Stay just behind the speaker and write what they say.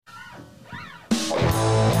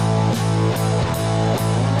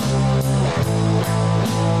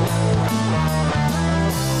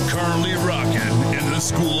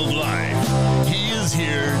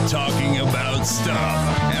talking about stuff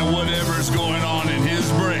and whatever's going on in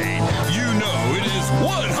his brain. You know it is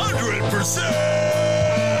 100%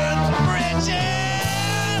 Richard!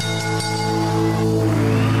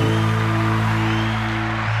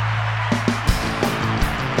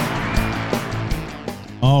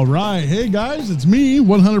 All right. Hey, guys, it's me,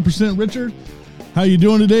 100% Richard. How you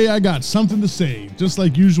doing today? I got something to say, just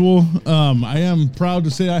like usual. I am proud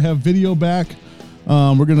to say I have video back.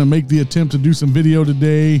 We're going to make the attempt to do some video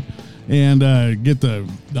today and get the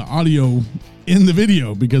audio in the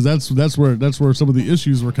video, because that's where some of the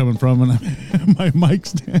issues were coming from, and my mic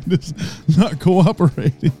stand is not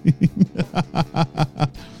cooperating.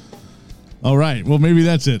 All right. Well, maybe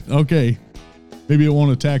that's it. Okay. Maybe it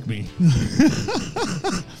won't attack me.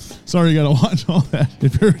 Sorry, you got to watch all that.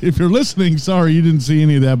 If you're listening, sorry you didn't see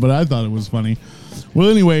any of that, but I thought it was funny. Well,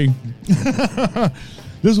 anyway, this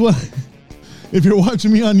is what. If you're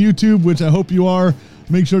watching me on YouTube, which I hope you are,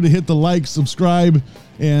 make sure to hit the like, subscribe,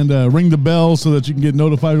 and ring the bell so that you can get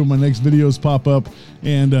notified when my next videos pop up.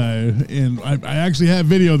 And I actually have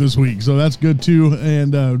video this week, so that's good too.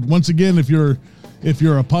 And once again, if you're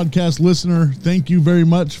a podcast listener, thank you very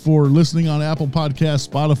much for listening on Apple Podcasts,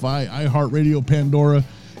 Spotify, iHeartRadio, Pandora,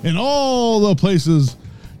 and all the places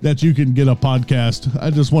that you can get a podcast. I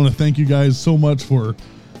just want to thank you guys so much for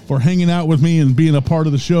hanging out with me and being a part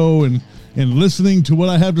of the show and listening to what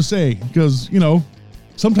I have to say, because,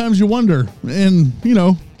 sometimes you wonder, and,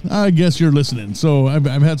 I guess you're listening. So I've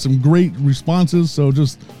had some great responses, so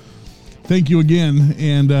just thank you again.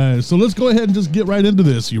 And so let's go ahead and just get right into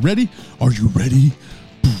this. You ready? Are you ready?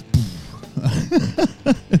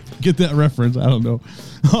 Get that reference? I don't know.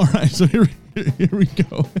 All right, so here we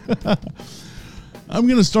go. I'm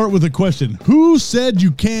going to start with a question. Who said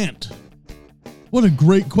you can't? What a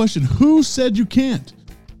great question. Who said you can't?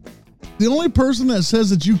 The only person that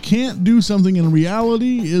says that you can't do something in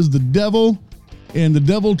reality is the devil, and the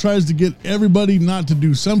devil tries to get everybody not to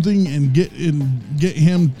do something and get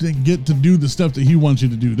him to get to do the stuff that he wants you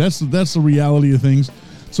to do. That's the reality of things.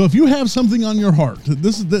 So if you have something on your heart,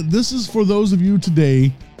 this is for those of you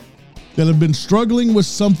today that have been struggling with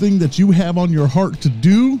something that you have on your heart to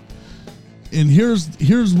do. And here's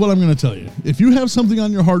what I'm going to tell you. If you have something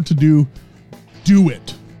on your heart to do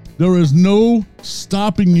it. There is no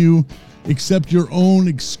stopping you except your own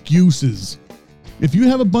excuses. If you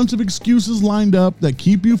have a bunch of excuses lined up that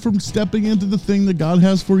keep you from stepping into the thing that God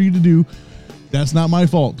has for you to do, that's not my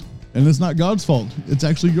fault. And it's not God's fault. It's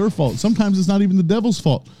actually your fault. Sometimes it's not even the devil's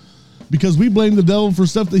fault, because we blame the devil for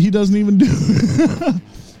stuff that he doesn't even do.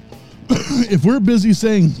 If we're busy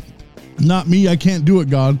saying, not me, I can't do it,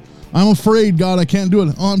 God. I'm afraid, God, I can't do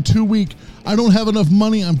it. Oh, I'm too weak. I don't have enough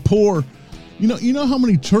money. I'm poor. You know how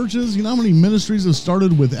many churches, how many ministries have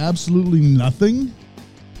started with absolutely nothing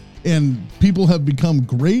and people have become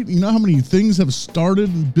great? You know how many things have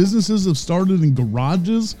started, businesses have started in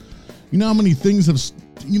garages? You know how many things have,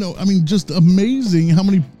 just amazing how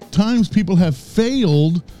many times people have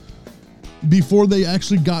failed before they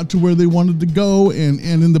actually got to where they wanted to go and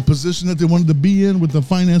in the position that they wanted to be in with the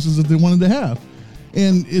finances that they wanted to have.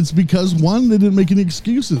 And it's because, one, they didn't make any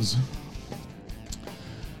excuses.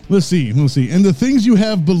 Let's see. And the things you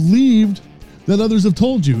have believed that others have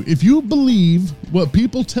told you. If you believe what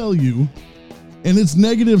people tell you and it's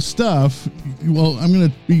negative stuff, well, I'm going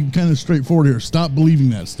to be kind of straightforward here. Stop believing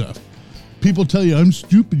that stuff. People tell you, I'm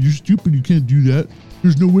stupid. You're stupid. You can't do that.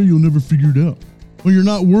 There's no way you'll never figure it out. Well, you're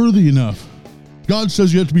not worthy enough. God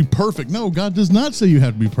says you have to be perfect. No, God does not say you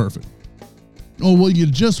have to be perfect. Oh, well, you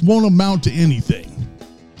just won't amount to anything.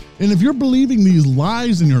 And if you're believing these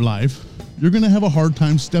lies in your life, you're going to have a hard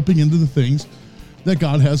time stepping into the things that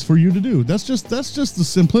God has for you to do. That's just the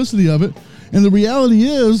simplicity of it. And the reality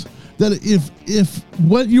is that if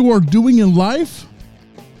what you are doing in life,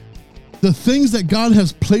 the things that God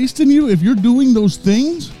has placed in you, if you're doing those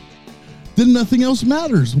things, then nothing else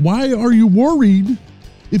matters. Why are you worried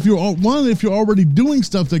if you're already doing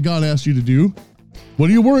stuff that God asked you to do? What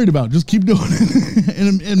are you worried about? Just keep doing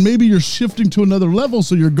it. and maybe you're shifting to another level,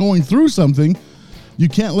 so you're going through something. You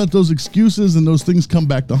can't let those excuses and those things come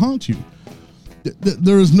back to haunt you.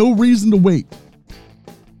 There is no reason to wait.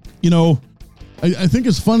 I think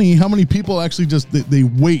it's funny how many people actually just they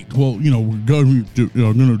wait. Well, I'm going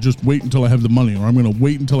to just wait until I have the money, or I'm going to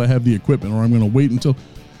wait until I have the equipment, or I'm going to wait until,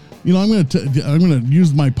 I'm going to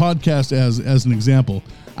use my podcast as an example.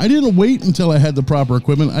 I didn't wait until I had the proper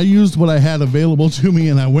equipment. I used what I had available to me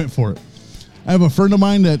and I went for it. I have a friend of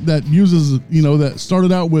mine that uses, that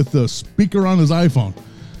started out with a speaker on his iPhone.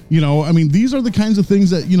 These are the kinds of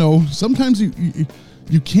things that, sometimes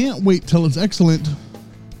you can't wait till it's excellent.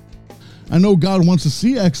 I know God wants to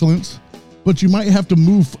see excellence, but you might have to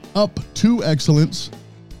move up to excellence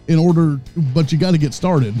but you got to get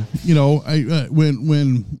started. You know,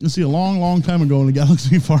 when let's see, a long time ago in a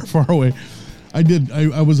galaxy far away,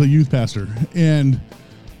 I was a youth pastor, and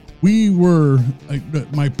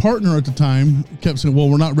my partner at the time kept saying, well,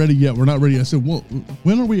 we're not ready yet. We're not ready. I said, well,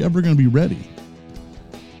 when are we ever going to be ready?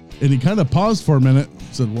 And he kind of paused for a minute,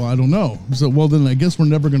 said, well, I don't know. I said, well, then I guess we're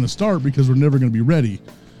never going to start because we're never going to be ready.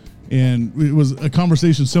 And it was a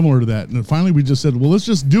conversation similar to that. And then finally we just said, well, let's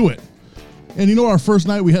just do it. And you know, our first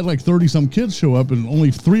night we had like 30 some kids show up, and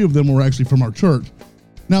only 3 of them were actually from our church.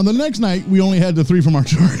 Now the next night we only had the 3 from our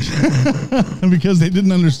church because they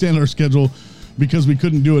didn't understand our schedule, because we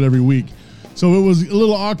couldn't do it every week. So it was a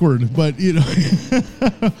little awkward, but you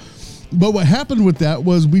know, but what happened with that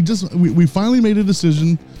was we finally made a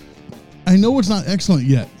decision. I know it's not excellent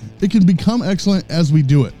yet. It can become excellent as we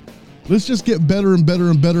do it. Let's just get better and better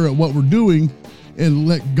and better at what we're doing, and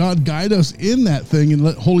let God guide us in that thing, and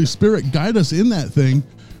let Holy Spirit guide us in that thing,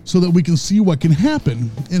 so that we can see what can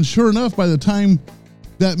happen. And sure enough, by the time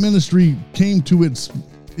that ministry came to its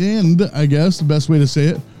end, I guess the best way to say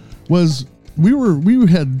it was, we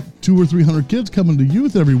had 200 or 300 kids coming to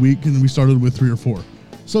youth every week, and we started with 3 or 4.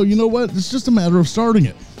 So you know what? It's just a matter of starting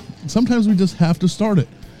it. Sometimes we just have to start it.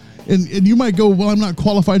 And you might go, well, I'm not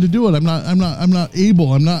qualified to do it. I'm not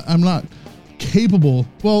able. I'm not capable.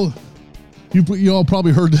 Well, you all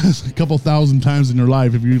probably heard this a couple thousand times in your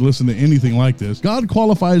life if you listen to anything like this. God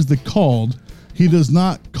qualifies the called. He does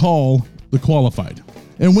not call the qualified.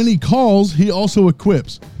 And when he calls, he also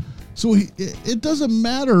equips. So it doesn't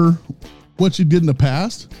matter what you did in the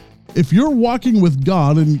past. If you're walking with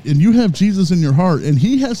God and you have Jesus in your heart and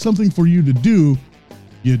he has something for you to do,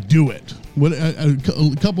 you do it. A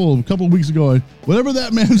couple of weeks ago, whatever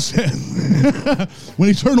that man said, when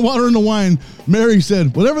he turned water into wine, Mary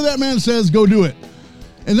said, whatever that man says, go do it.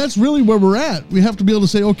 And that's really where we're at. We have to be able to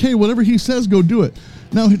say, okay, whatever he says, go do it.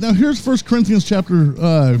 Now here's 1 Corinthians chapter,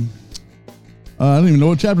 I don't even know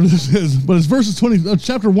what chapter this is, but it's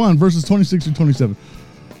chapter 1, verses 26 to 27.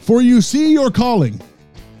 For you see your calling.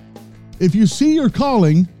 If you see your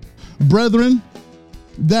calling, brethren,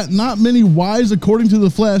 that not many wise according to the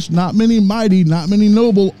flesh, not many mighty, not many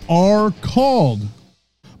noble are called.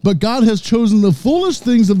 But God has chosen the foolish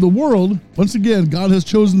things of the world. Once again, God has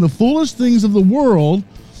chosen the foolish things of the world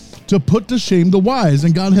to put to shame the wise.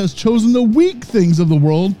 And God has chosen the weak things of the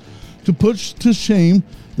world to put to shame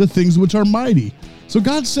the things which are mighty. So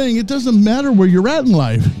God's saying it doesn't matter where you're at in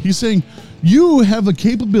life. He's saying you have a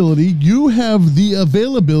capability, you have the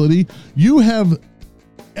availability, you have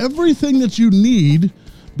everything that you need,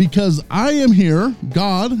 because I am here.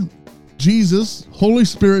 God, Jesus, Holy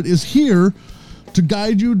Spirit is here to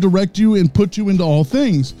guide you, direct you, and put you into all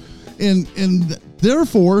things. And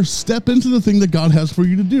therefore, step into the thing that God has for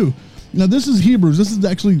you to do. Now, this is Hebrews. This is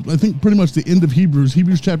actually, I think, pretty much the end of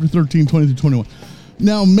Hebrews chapter 13, 20 to 21.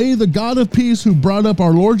 Now, may the God of peace, who brought up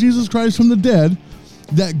our Lord Jesus Christ from the dead,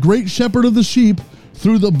 that great shepherd of the sheep,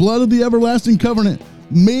 through the blood of the everlasting covenant,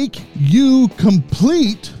 make you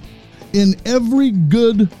complete in every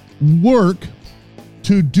good work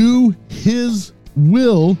to do his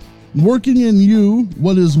will, working in you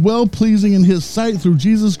what is well pleasing in his sight through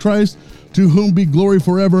Jesus Christ, to whom be glory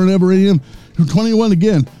forever and ever. In him. 21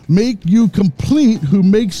 again, make you complete, who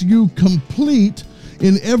makes you complete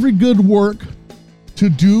in every good work to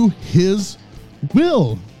do his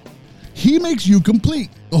will. He makes you complete.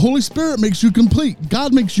 The Holy Spirit makes you complete.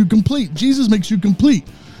 God makes you complete. Jesus makes you complete.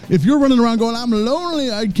 If you're running around going, I'm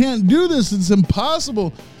lonely, I can't do this, it's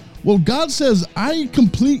impossible. Well, God says, I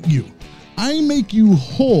complete you. I make you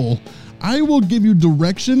whole. I will give you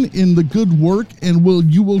direction in the good work, and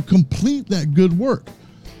you will complete that good work.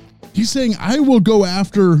 He's saying, I will go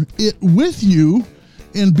after it with you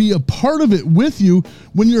and be a part of it with you.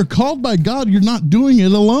 When you're called by God, you're not doing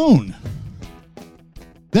it alone.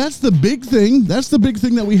 That's the big thing. That's the big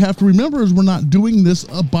thing that we have to remember, is we're not doing this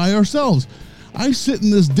by ourselves. I sit in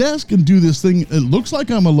this desk and do this thing. It looks like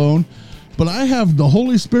I'm alone, but I have the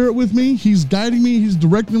Holy Spirit with me. He's guiding me. He's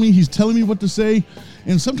directing me. He's telling me what to say.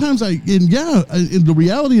 And sometimes the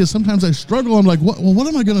reality is sometimes I struggle. I'm like, what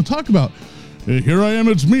am I going to talk about? Here I am,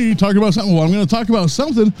 it's me talking about something. Well, I'm going to talk about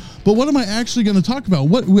something, but what am I actually going to talk about?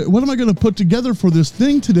 What am I going to put together for this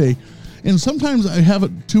thing today? And sometimes I have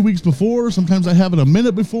it 2 weeks before. Sometimes I have it a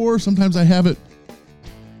minute before. Sometimes I have it.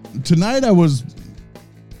 Tonight I was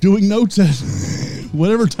doing notes at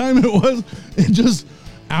whatever time it was, and just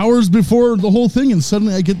hours before the whole thing, and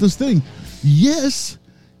suddenly I get this thing. Yes,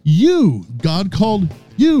 God called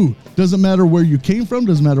you. Doesn't matter where you came from,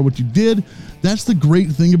 doesn't matter what you did. That's the great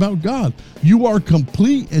thing about God. You are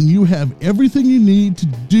complete and you have everything you need to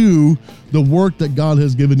do the work that God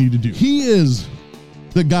has given you to do. He is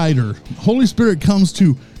the guider. Holy Spirit comes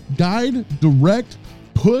to guide, direct,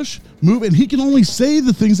 push, move, and he can only say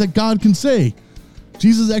the things that God can say.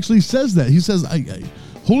 Jesus actually says that. He says,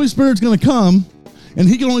 Holy Spirit's going to come and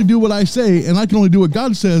he can only do what I say and I can only do what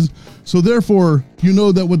God says. So therefore, you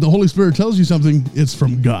know that when the Holy Spirit tells you something, it's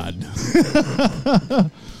from God.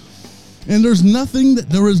 And there is nothing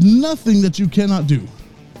that you cannot do.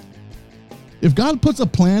 If God puts a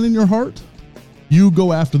plan in your heart, you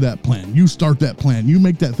go after that plan. You start that plan. You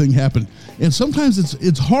make that thing happen. And sometimes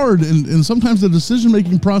it's hard. And sometimes the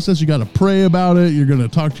decision-making process, you got to pray about it. You're going to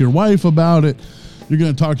talk to your wife about it. You're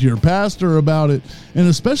going to talk to your pastor about it. And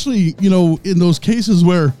especially, in those cases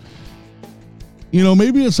where,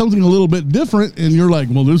 maybe it's something a little bit different and you're like,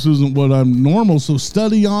 well, this isn't what I'm normal. So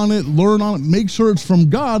study on it, learn on it, make sure it's from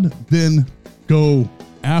God, then go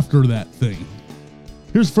after that thing.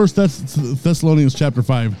 Here's 1 Thessalonians chapter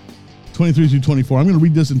 5, 23 through 24. I'm going to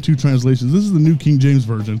read this in two translations. This is the New King James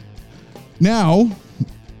Version. Now,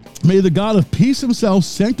 may the God of peace himself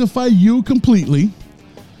sanctify you completely,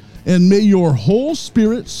 and may your whole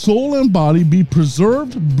spirit, soul, and body be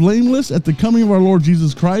preserved blameless at the coming of our Lord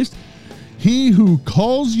Jesus Christ. He who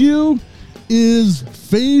calls you is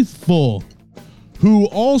faithful, who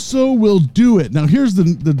also will do it. Now, here's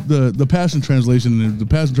the Passion Translation. The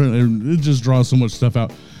Passion Translation, it just draws so much stuff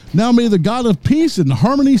out. Now may the God of peace and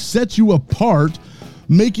harmony set you apart,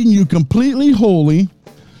 making you completely holy,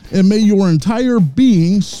 and may your entire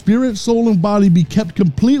being, spirit, soul, and body be kept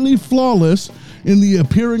completely flawless in the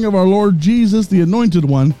appearing of our Lord Jesus, the Anointed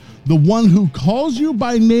One. The one who calls you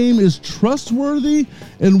by name is trustworthy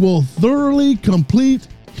and will thoroughly complete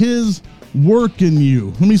his work in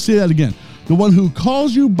you. Let me say that again. The one who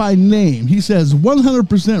calls you by name, he says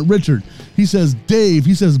 100% Richard. He says Dave.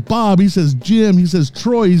 He says Bob. He says Jim. He says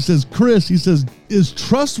Troy. He says Chris. He says is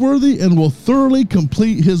trustworthy and will thoroughly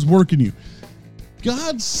complete his work in you.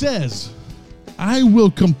 God says, I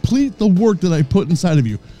will complete the work that I put inside of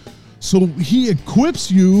you. So he equips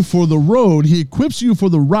you for the road. He equips you for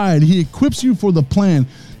the ride. He equips you for the plan.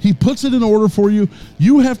 He puts it in order for you.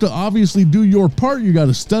 You have to obviously do your part. You got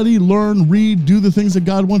to study, learn, read, do the things that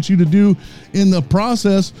God wants you to do in the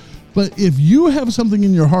process. But if you have something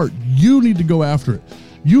in your heart, you need to go after it.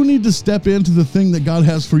 You need to step into the thing that God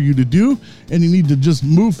has for you to do, and you need to just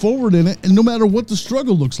move forward in it. And no matter what the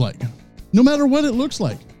struggle looks like, no matter what it looks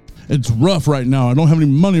like. It's rough right now. I don't have any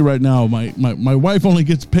money right now. My wife only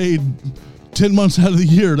gets paid 10 months out of the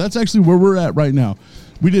year. That's actually where we're at right now.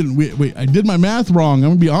 I did my math wrong.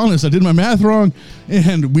 I'm going to be honest. I did my math wrong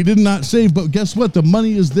and we did not save. But guess what? The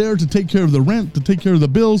money is there to take care of the rent, to take care of the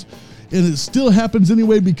bills. And it still happens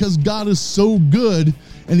anyway because God is so good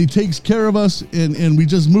and he takes care of us and we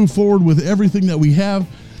just move forward with everything that we have.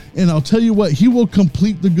 And I'll tell you what, he will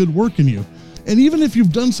complete the good work in you. And even if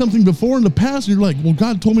you've done something before in the past and you're like, well,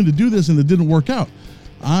 God told me to do this and it didn't work out,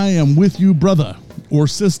 I am with you, brother or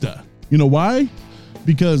sister. You know why?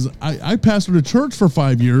 Because I pastored a church for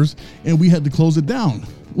 5 years and we had to close it down.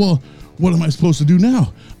 Well, what am I supposed to do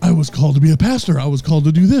now? I was called to be a pastor. I was called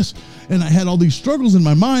to do this. And I had all these struggles in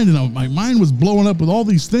my mind and my mind was blowing up with all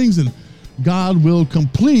these things, and God will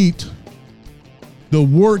complete the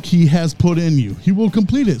work he has put in you. He will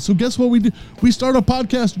complete it. So guess what we do? We start a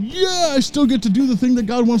podcast. Yeah, I still get to do the thing that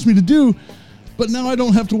God wants me to do, but now I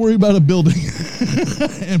don't have to worry about a building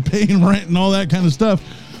and paying rent and all that kind of stuff.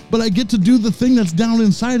 But I get to do the thing that's down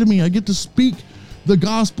inside of me. I get to speak the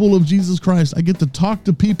gospel of Jesus Christ. I get to talk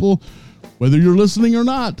to people, whether you're listening or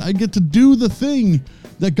not. I get to do the thing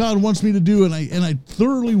that God wants me to do, and I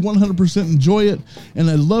thoroughly 100% enjoy it, and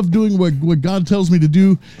I love doing what God tells me to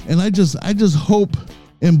do, and I just hope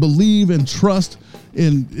and believe and trust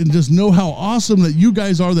and just know how awesome that you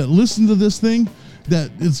guys are that listen to this thing,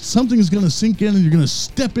 that something is going to sink in and you're going to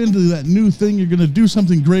step into that new thing, you're going to do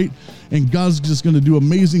something great, and God's just going to do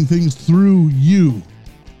amazing things through you.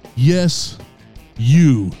 Yes,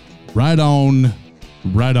 you. Right on,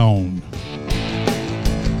 right on.